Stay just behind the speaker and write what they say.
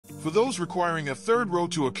For those requiring a third row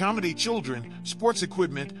to accommodate children, sports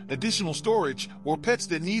equipment, additional storage, or pets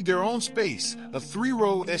that need their own space, a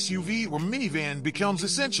 3-row SUV or minivan becomes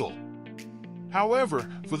essential. However,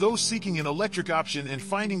 for those seeking an electric option and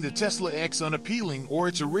finding the Tesla X unappealing or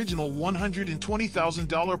its original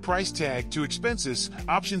 $120,000 price tag too expensive,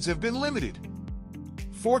 options have been limited.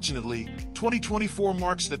 Fortunately, 2024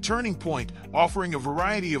 marks a turning point, offering a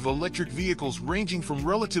variety of electric vehicles ranging from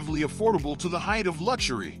relatively affordable to the height of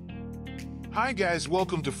luxury. Hi guys,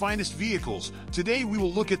 welcome to Finest Vehicles. Today we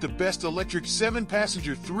will look at the best electric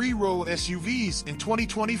 7-passenger 3-row SUVs in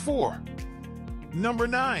 2024. Number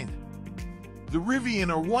 9. The Rivian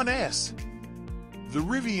R1S. The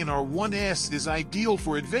Rivian R1S is ideal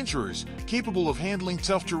for adventurers, capable of handling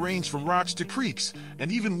tough terrains from rocks to creeks,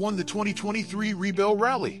 and even won the 2023 Rebel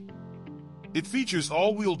Rally. It features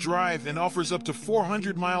all-wheel drive and offers up to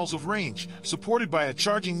 400 miles of range, supported by a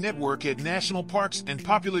charging network at national parks and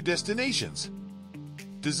popular destinations.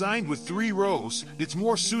 Designed with 3 rows, it's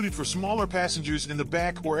more suited for smaller passengers in the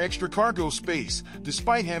back or extra cargo space,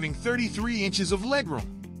 despite having 33 inches of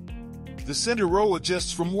legroom. The center row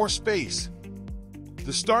adjusts for more space.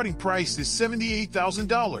 The starting price is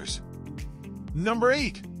 $78,000. Number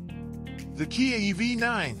 8. The Kia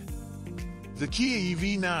EV9. The Kia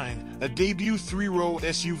EV9, a debut 3-row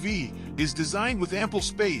SUV, is designed with ample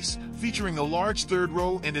space, featuring a large third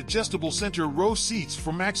row and adjustable center row seats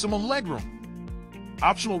for maximum legroom.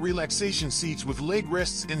 Optional relaxation seats with leg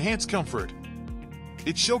rests enhance comfort.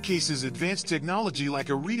 It showcases advanced technology like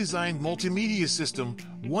a redesigned multimedia system,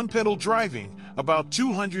 one-pedal driving, about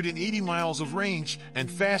 280 miles of range,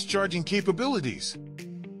 and fast charging capabilities.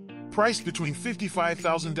 Priced between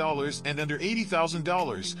 $55,000 and under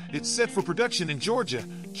 $80,000, it's set for production in Georgia,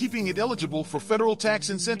 keeping it eligible for federal tax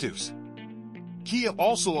incentives. Kia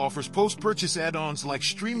also offers post-purchase add-ons like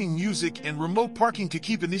streaming music and remote parking to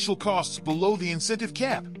keep initial costs below the incentive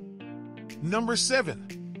cap. Number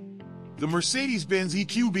 7. The Mercedes-Benz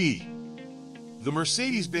EQB. The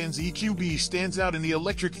Mercedes-Benz EQB stands out in the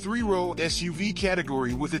electric 3-row SUV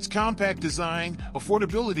category with its compact design,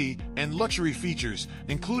 affordability, and luxury features,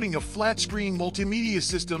 including a flat-screen multimedia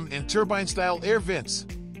system and turbine-style air vents.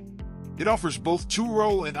 It offers both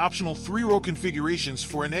 2-row and optional 3-row configurations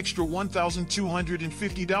for an extra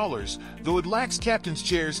 $1,250, though it lacks captain's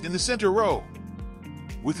chairs in the center row.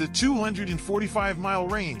 With a 245-mile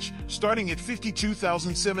range, starting at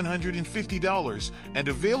 $52,750, and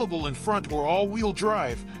available in front or all-wheel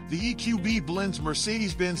drive, the EQB blends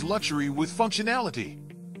Mercedes-Benz luxury with functionality.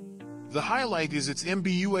 The highlight is its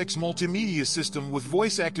MBUX multimedia system with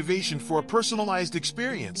voice activation for a personalized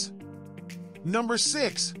experience. Number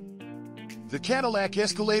 6. The Cadillac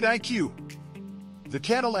Escalade IQ. The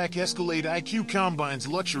Cadillac Escalade IQ combines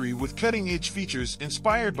luxury with cutting-edge features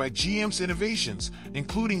inspired by GM's innovations,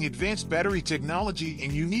 including advanced battery technology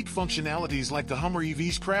and unique functionalities like the Hummer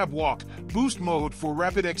EV's Crab Walk, boost mode for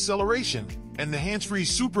rapid acceleration, and the hands-free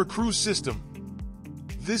Super Cruise system.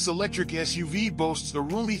 This electric SUV boasts a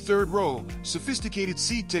roomy third row, sophisticated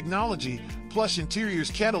seat technology, plush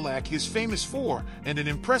interiors Cadillac is famous for, and an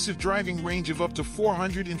impressive driving range of up to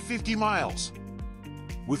 450 miles.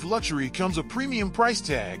 With luxury comes a premium price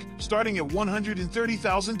tag, starting at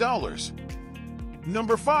 $130,000.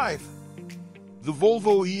 Number 5. The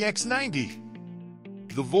Volvo EX90.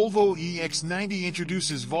 The Volvo EX90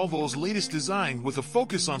 introduces Volvo's latest design with a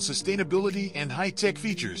focus on sustainability and high-tech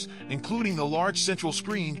features, including a large central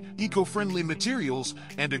screen, eco-friendly materials,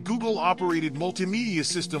 and a Google-operated multimedia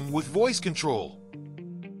system with voice control.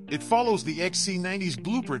 It follows the XC90's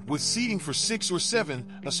blueprint with seating for 6 or 7,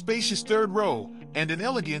 a spacious third row, and an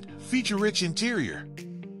elegant, feature-rich interior.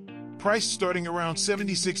 Priced starting around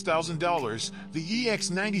 $76,000, the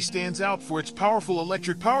EX90 stands out for its powerful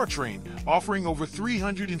electric powertrain, offering over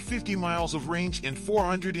 350 miles of range and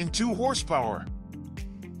 402 horsepower.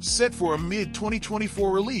 Set for a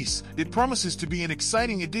mid-2024 release, it promises to be an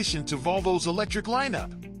exciting addition to Volvo's electric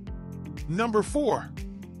lineup. Number 4.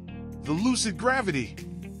 The Lucid Gravity.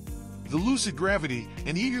 The Lucid Gravity,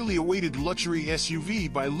 an eagerly awaited luxury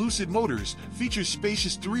SUV by Lucid Motors, features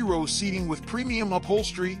spacious 3-row seating with premium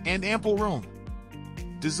upholstery and ample room.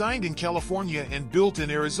 Designed in California and built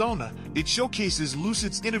in Arizona, it showcases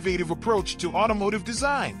Lucid's innovative approach to automotive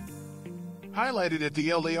design. Highlighted at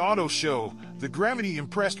the LA Auto Show, the Gravity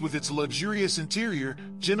impressed with its luxurious interior,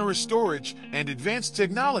 generous storage, and advanced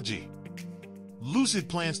technology. Lucid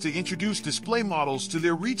plans to introduce display models to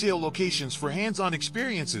their retail locations for hands-on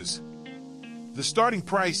experiences. The starting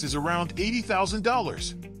price is around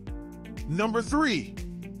 $80,000. Number 3.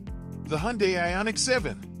 The Hyundai Ioniq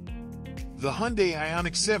 7. The Hyundai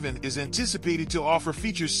Ioniq 7 is anticipated to offer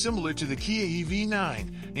features similar to the Kia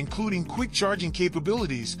EV9, including quick charging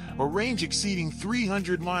capabilities, a range exceeding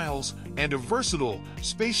 300 miles, and a versatile,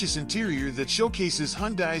 spacious interior that showcases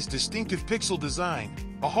Hyundai's distinctive pixel design,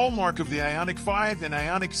 a hallmark of the Ioniq 5 and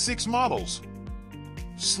Ioniq 6 models.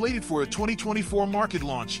 Slated for a 2024 market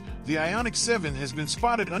launch, the Ioniq 7 has been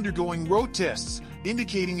spotted undergoing road tests,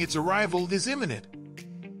 indicating its arrival is imminent.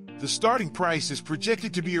 The starting price is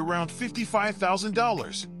projected to be around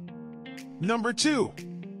 $55,000. Number 2.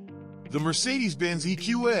 The Mercedes-Benz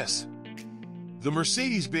EQS. The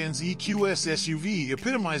Mercedes-Benz EQS SUV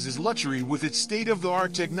epitomizes luxury with its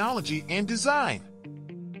state-of-the-art technology and design.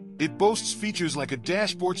 It boasts features like a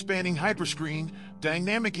dashboard spanning hyperscreen,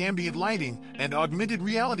 dynamic ambient lighting, and augmented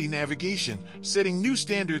reality navigation, setting new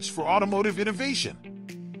standards for automotive innovation.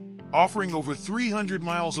 Offering over 300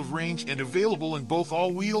 miles of range and available in both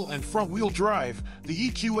all-wheel and front-wheel drive, the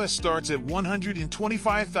EQS starts at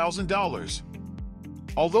 $125,000.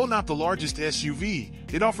 Although not the largest SUV,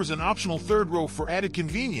 it offers an optional third row for added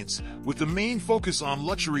convenience, with the main focus on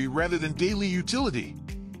luxury rather than daily utility.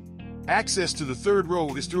 Access to the third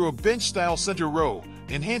row is through a bench-style center row,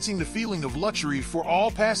 enhancing the feeling of luxury for all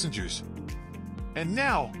passengers. And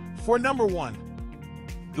now, for number 1.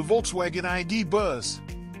 The Volkswagen ID Buzz.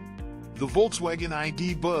 The Volkswagen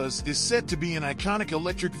ID Buzz is set to be an iconic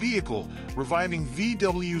electric vehicle, reviving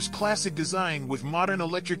VW's classic design with modern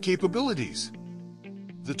electric capabilities.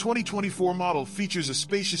 The 2024 model features a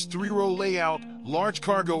spacious 3-row layout, large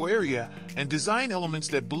cargo area, and design elements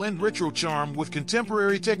that blend retro charm with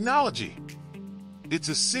contemporary technology. It's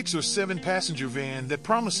a 6 or 7 passenger van that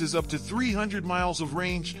promises up to 300 miles of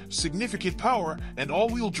range, significant power, and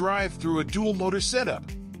all-wheel drive through a dual-motor setup.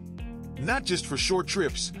 Not just for short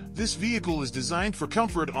trips, this vehicle is designed for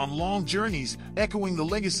comfort on long journeys, echoing the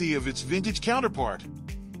legacy of its vintage counterpart.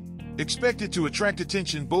 Expected to attract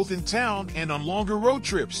attention both in town and on longer road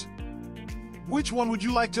trips. Which one would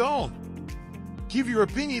you like to own? Give your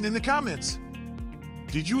opinion in the comments.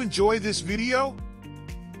 Did you enjoy this video?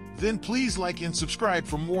 Then please like and subscribe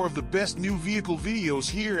for more of the best new vehicle videos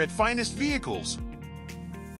here at Finest Vehicles.